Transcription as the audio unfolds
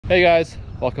Hey guys,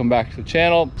 welcome back to the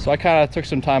channel. So I kind of took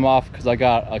some time off because I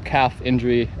got a calf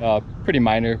injury, pretty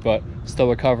minor, but still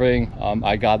recovering.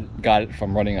 I got it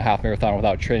from running a half marathon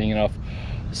without training enough.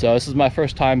 So this is my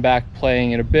first time back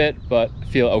playing in a bit, but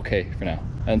feel okay for now.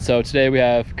 And so today we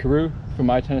have Karue from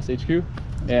My Tennis HQ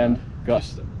and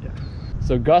Gus. Yeah.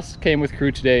 So Gus came with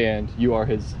Karue today and you are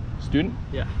his student?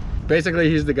 Yeah. Basically,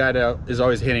 he's the guy that is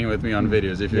always hitting with me on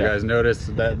videos. If you guys notice,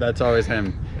 that's always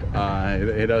him.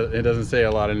 It doesn't say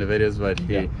a lot in the videos, but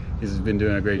he's been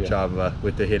doing a great job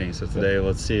with the hitting. So today,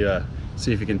 let's see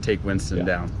if he can take Winston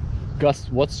down. Gus,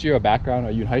 what's your background?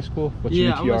 Are you in high school? What's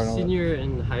your UTR? I'm a senior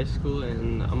in high school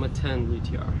and I'm a 10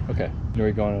 UTR. Okay. You know where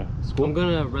you're going to school? I'm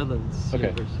going to Redlands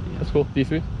University. Yeah. That's cool.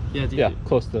 D3? Yeah, D3. Yeah,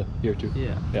 close to here too.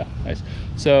 Yeah. Yeah, nice.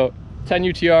 So 10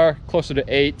 UTR, closer to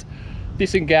 8.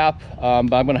 Decent gap, but I'm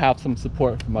going to have some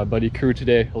support from my buddy Karue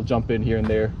today. He'll jump in here and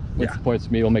there with some points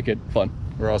for me. We'll make it fun.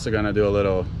 We're also going to do a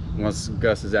little, once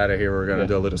Gus is out of here, we're going to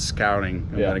do a little scouting.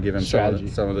 I'm going to give him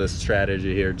some of the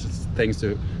strategy here, just things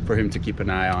for him to keep an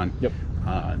eye on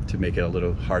to make it a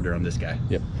little harder on this guy.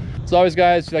 As always,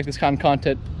 guys, if you like this kind of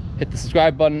content, hit the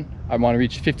subscribe button. I want to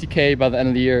reach 50K by the end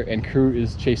of the year, and Karue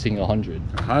is chasing 100.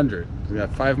 100. We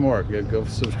got 5 more. Go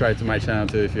subscribe to my channel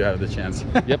too if you have the chance.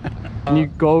 Can you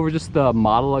go over just the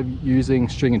model of using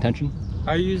string and tension?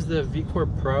 I use the V-Core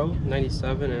Pro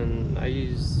 97 and I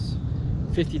use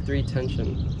 53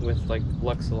 tension with like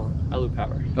Luxilon, Elu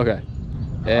power. Okay.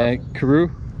 And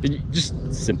Karue, just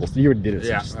simple. So you already did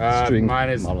it. So string mine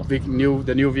is model. the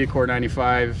new V-Core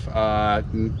 95,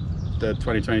 the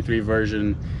 2023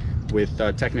 version with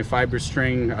Technifiber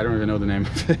string. I don't even know the name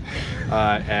of it.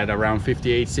 At around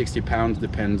 58-60 pounds,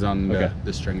 depends on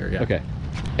the stringer. Okay.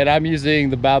 And I'm using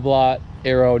the Babolat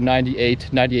Aero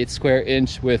 98 square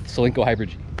inch with Solinco Hybrid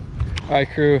G. All right,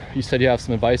 Karue, you said you have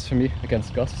some advice for me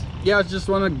against Gus? Yeah, I just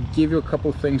want to give you a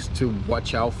couple things to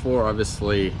watch out for.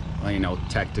 Obviously, you know,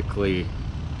 tactically,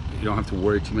 you don't have to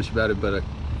worry too much about it, but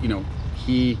you know,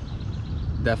 he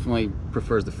definitely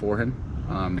prefers the forehand.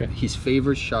 His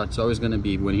favorite shot's always going to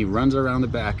be when he runs around the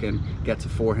back and gets a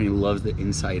forehand. He loves the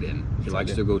inside in. He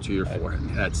likes to go to your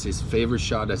forehand. That's his favorite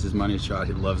shot. That's his money shot.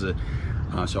 He loves it.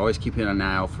 So always keeping an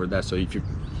eye out for that. So if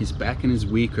his backhand is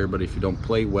weaker, but if you don't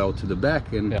play well to the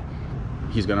backhand,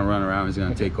 he's going to run around. He's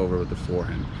going to take over with the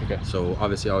forehand. So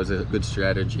obviously always a good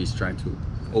strategy is trying to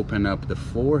open up the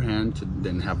forehand to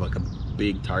then have like a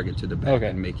big target to the back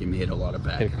and make him hit a lot of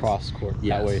back. Hit cross court.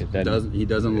 That way, he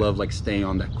doesn't love like staying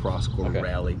on that cross court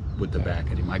rally with the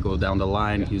backhand. He might go down the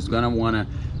line. He's gonna want to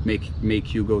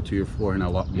make you go to your forehand a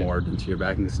lot more than to your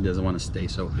backhand because he doesn't want to stay.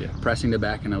 So pressing the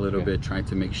backhand a little bit, trying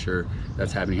to make sure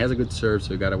that's happening. He has a good serve,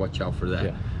 so you got to watch out for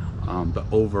that. But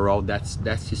overall,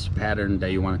 that's his pattern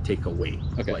that you want to take away.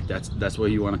 Like that's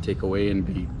what you want to take away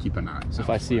and keep an eye. So if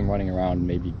I see him running around,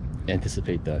 maybe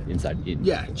anticipate the inside in.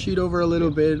 Cheat over a little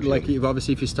bit. Like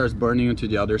obviously if he starts burning into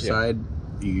the other side,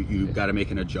 you got to make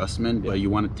an adjustment, but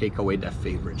you want to take away that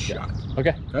favorite shot.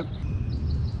 Okay.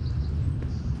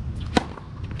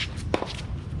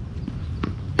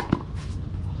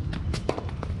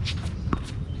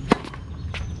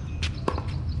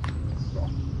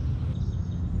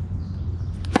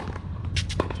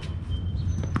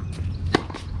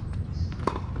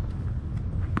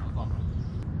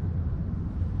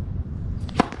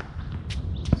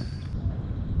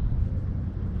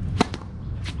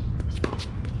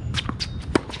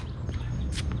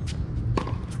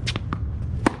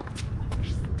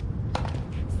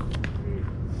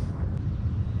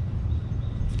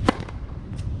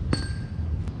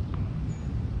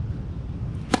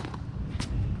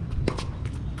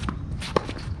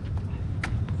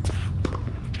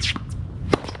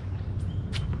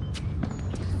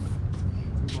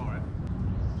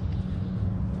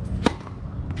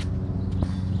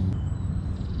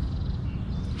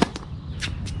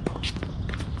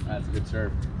 That's a good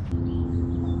serve.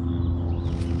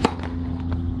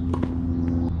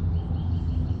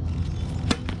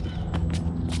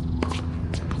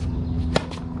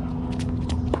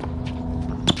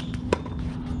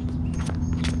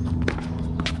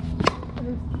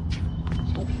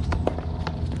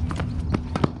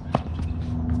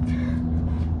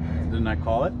 Didn't I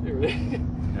call it?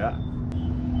 Yeah.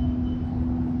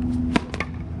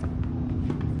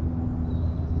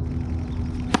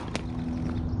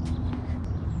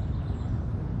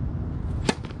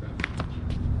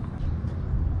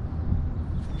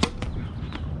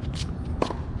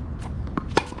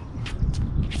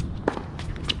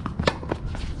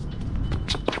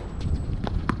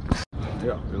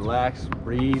 Relax,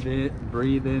 breathe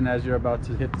in as you're about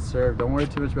to hit the serve. Don't worry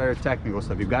too much about your technical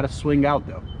stuff. You've got to swing out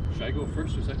though. Should I go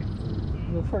first or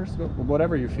second? Go first, go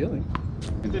whatever you're feeling.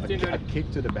 A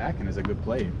kick to the back and is a good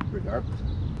play, regardless.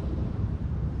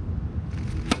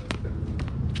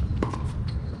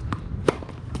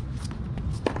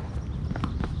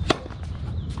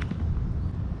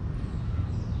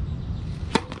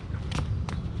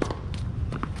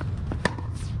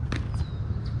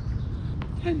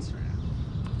 Tense right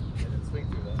now. Swing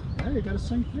through that. Yeah, you gotta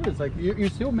swing through. It's like you're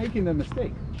still making the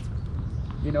mistake,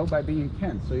 you know, by being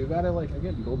tense. So you gotta, like,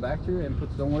 again, go back to your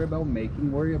inputs. Don't worry about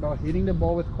making. Worry about hitting the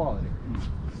ball with quality.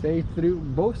 Stay through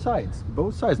both sides,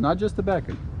 not just the back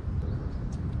end.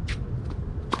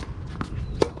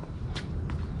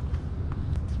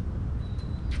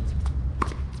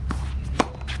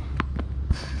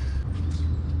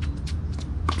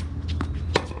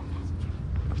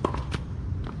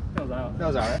 That was out. That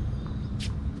was all right.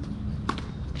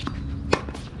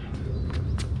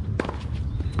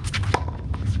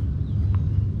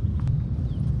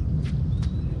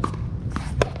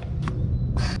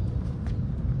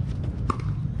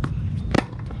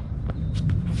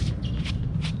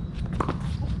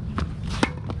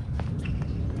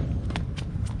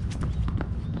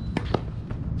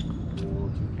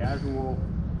 Casual.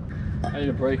 I need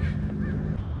a break. Here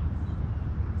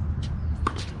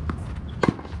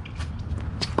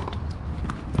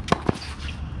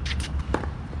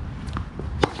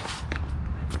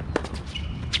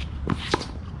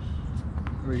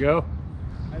we go.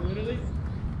 I literally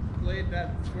played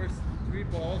that first 3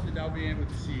 balls without being able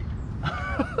to see. Like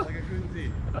I couldn't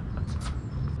see.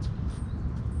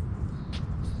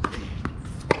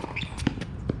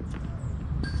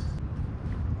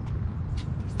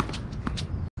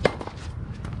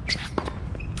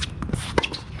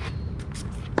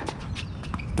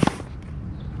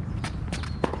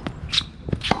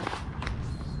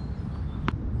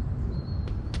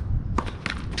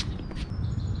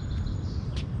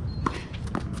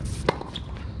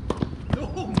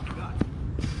 Oh my God.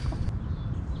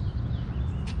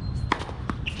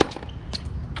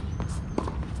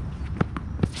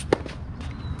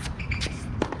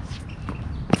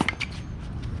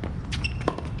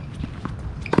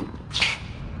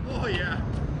 Oh yeah.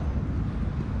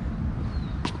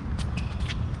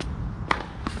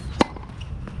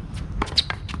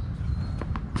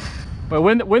 But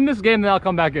win this game, then I'll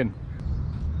come back in.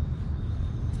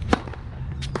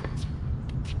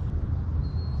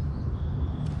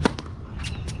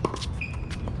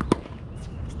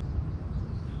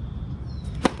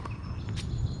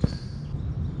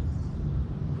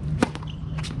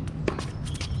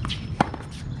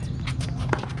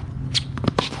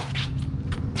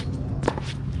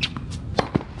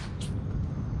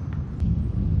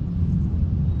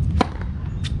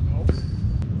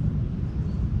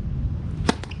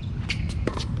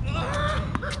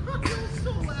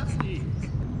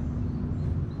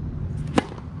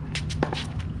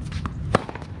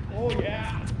 Oh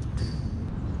yeah.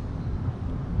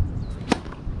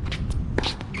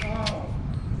 No.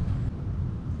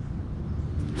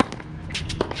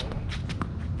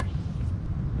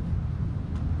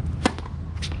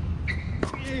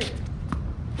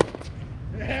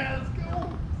 Yeah, let's go.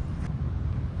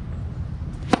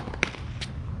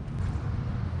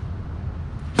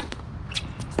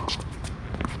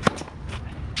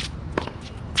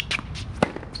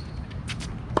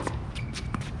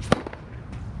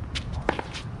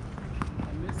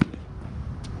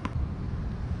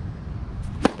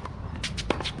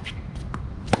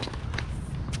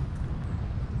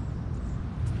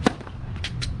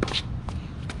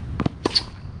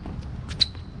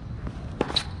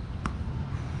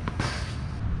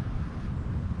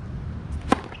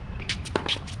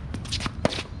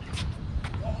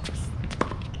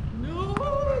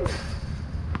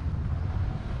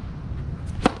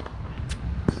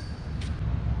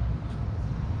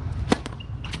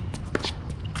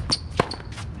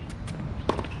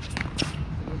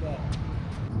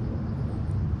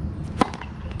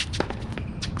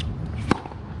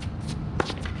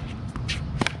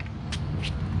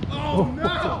 Oh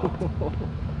no!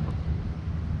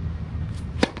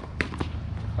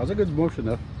 That was a good motion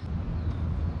though.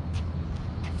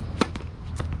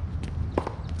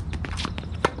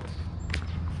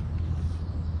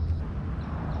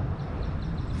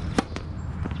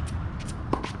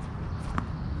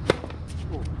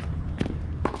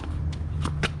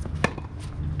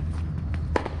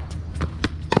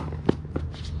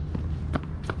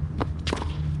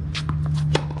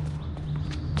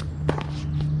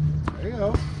 There you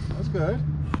go. That's good.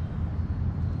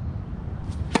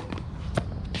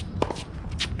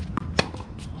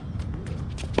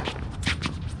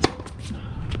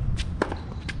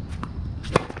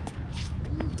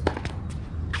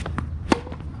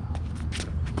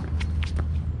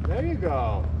 There you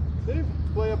go. See,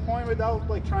 play a point without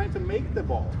like trying to make the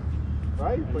ball,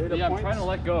 right? Play the Yeah, I'm point. trying to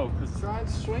let go. Try and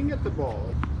swing at the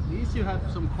ball. At least you had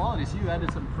some quality. So you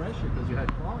added some pressure because you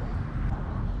had quality.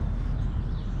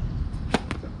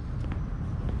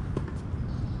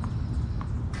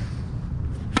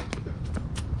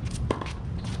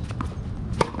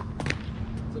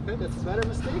 It's okay. That's a better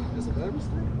mistake. That's a better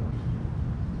mistake.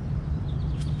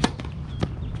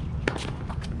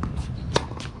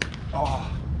 Oh.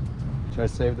 Try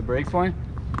to save the break point.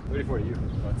 Waiting for you.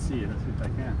 Let's see. Let's see if I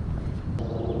can.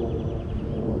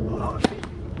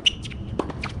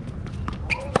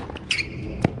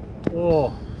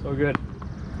 Oh, so good.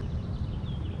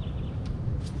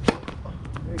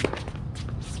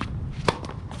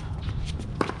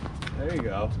 There you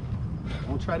go.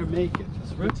 Don't try to make it.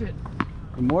 Just Switch it.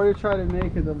 The more you try to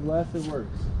make it, the less it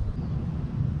works.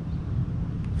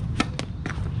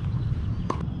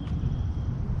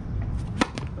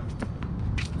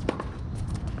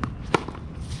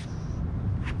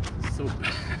 so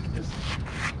bad.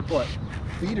 What?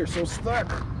 Feet are so stuck.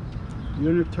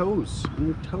 You're on your toes. On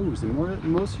your toes. The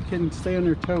most you can stay on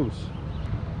your toes.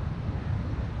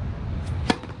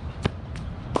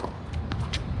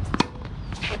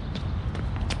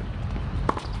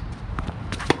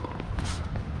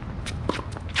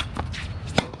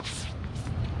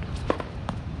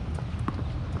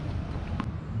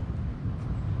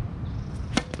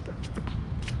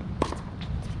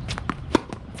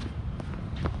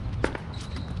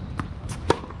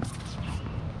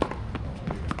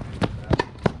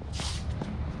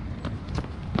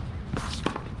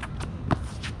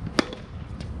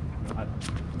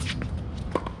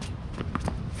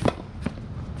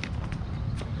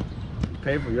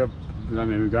 Pay for your, I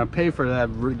mean, we're gonna pay for that,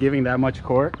 giving that much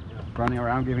court, running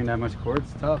around giving that much court.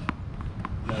 It's tough.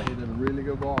 You gotta hit a really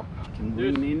good ball. You can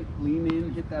lean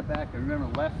in, hit that back, and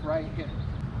remember left, right, hit.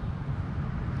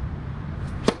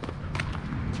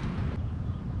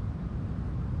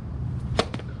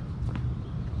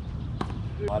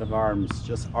 A lot of arms,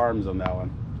 just arms on that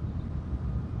one.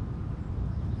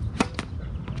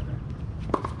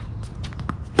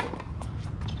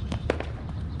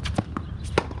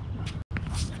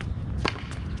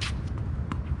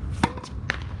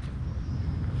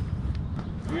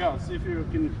 Here we go, see if you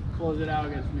can close it out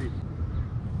against me.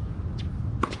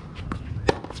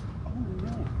 Oh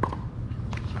no.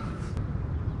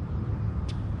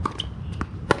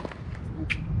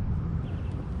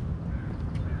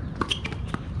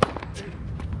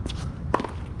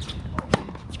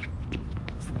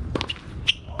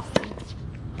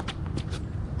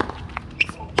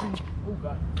 Oh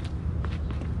God.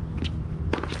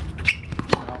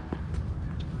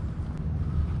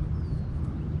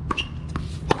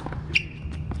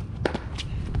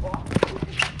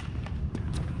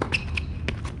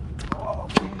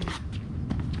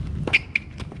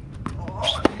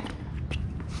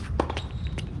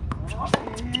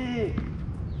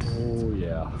 Oh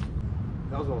yeah.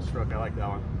 That was well struck. I like that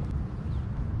one.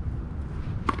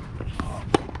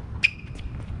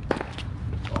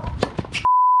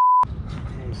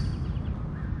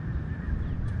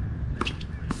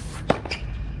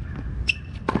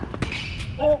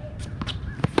 Oh!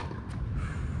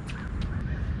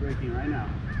 Breaking right now.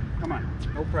 Come on.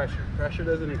 No pressure. Pressure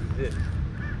doesn't exist.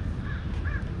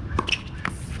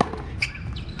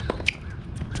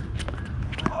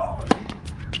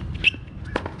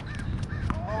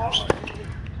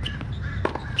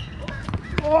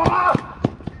 Oh!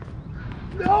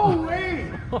 No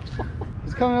way!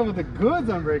 He's coming up with the goods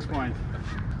on break points.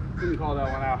 Couldn't call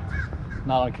that one out.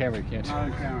 Not on camera, you can't. Not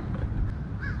on camera.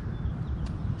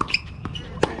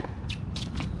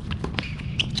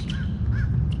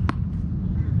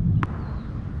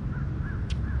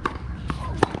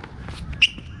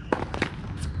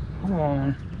 Come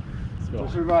on. Let's go.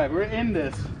 We'll survive. We're in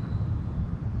this.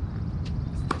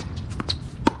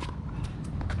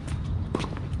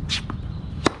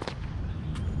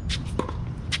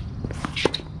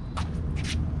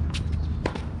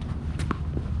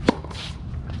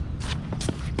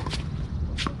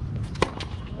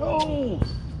 Oh!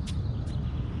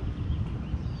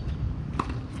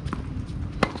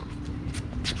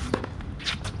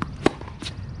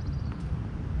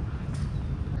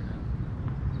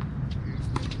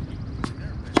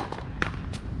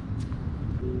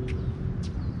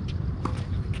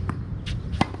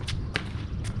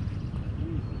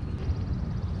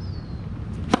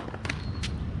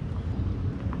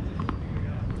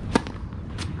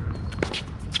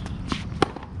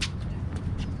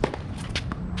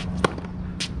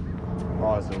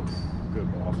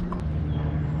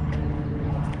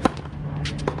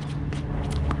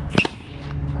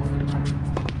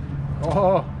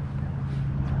 Oh.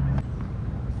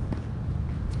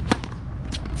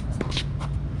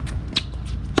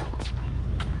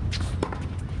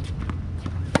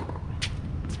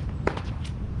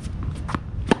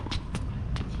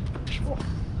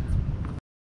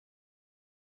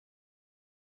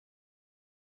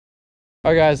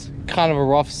 All right, guys, kind of a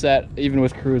rough set, even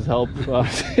with Karue's help.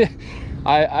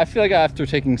 I feel like after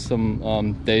taking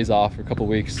some days off for a couple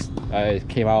weeks, I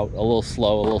came out a little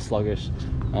slow, a little sluggish.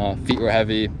 Feet were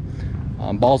heavy.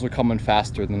 Balls were coming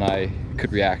faster than I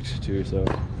could react to. So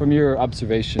from your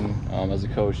observation as a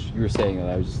coach, you were saying that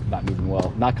I was just not moving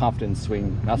well, not confident in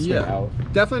swing, not swinging out.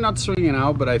 Definitely not swinging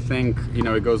out, but I think, you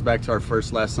know, it goes back to our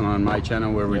first lesson on my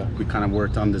channel where we kind of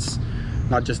worked on this,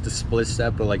 not just the split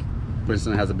step, but like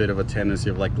Winston has a bit of a tendency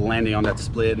of like landing on that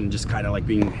split and just kind of like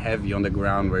being heavy on the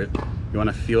ground where you want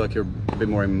to feel like you're a bit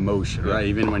more in motion, right?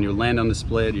 Even when you land on the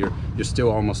split, you're still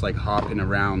almost like hopping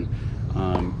around.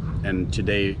 And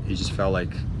today it just felt like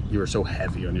you were so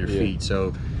heavy on your feet.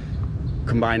 So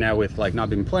combine that with like not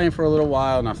been playing for a little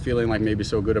while, not feeling like maybe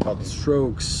so good about the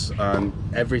strokes,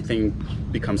 everything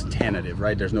becomes tentative,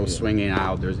 right? There's no swinging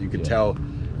out. You could tell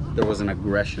there was an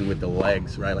aggression with the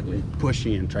legs, right? Like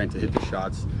pushing and trying to hit the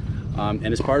shots. And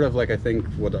it's part of like, I think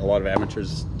what a lot of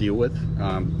amateurs deal with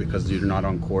because you're not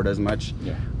on court as much.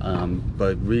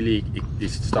 But really it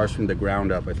starts from the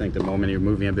ground up. I think the moment you're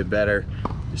moving a bit better,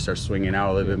 you start swinging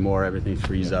out a little bit more, everything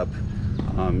frees up.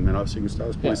 And obviously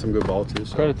Gustavo's playing some good ball too.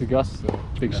 So. Credit to Gus,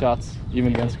 big shots,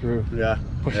 even against Karue.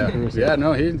 Pushing Karue. Yeah,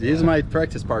 no, he's my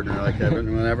practice partner. Like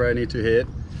whenever I need to hit,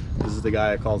 this is the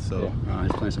guy I called. So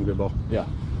he's playing some good ball. All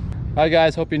right,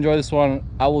 guys, hope you enjoyed this one.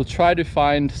 I will try to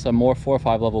find some more 4 or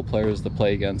 5 level players to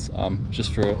play against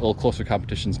just for a little closer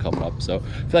competitions coming up. So if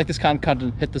you like this kind of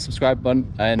content, hit the subscribe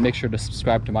button and make sure to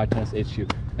subscribe to My Tennis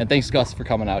HQ. And thanks, Gus, for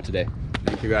coming out today.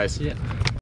 Thank you, guys. Yeah.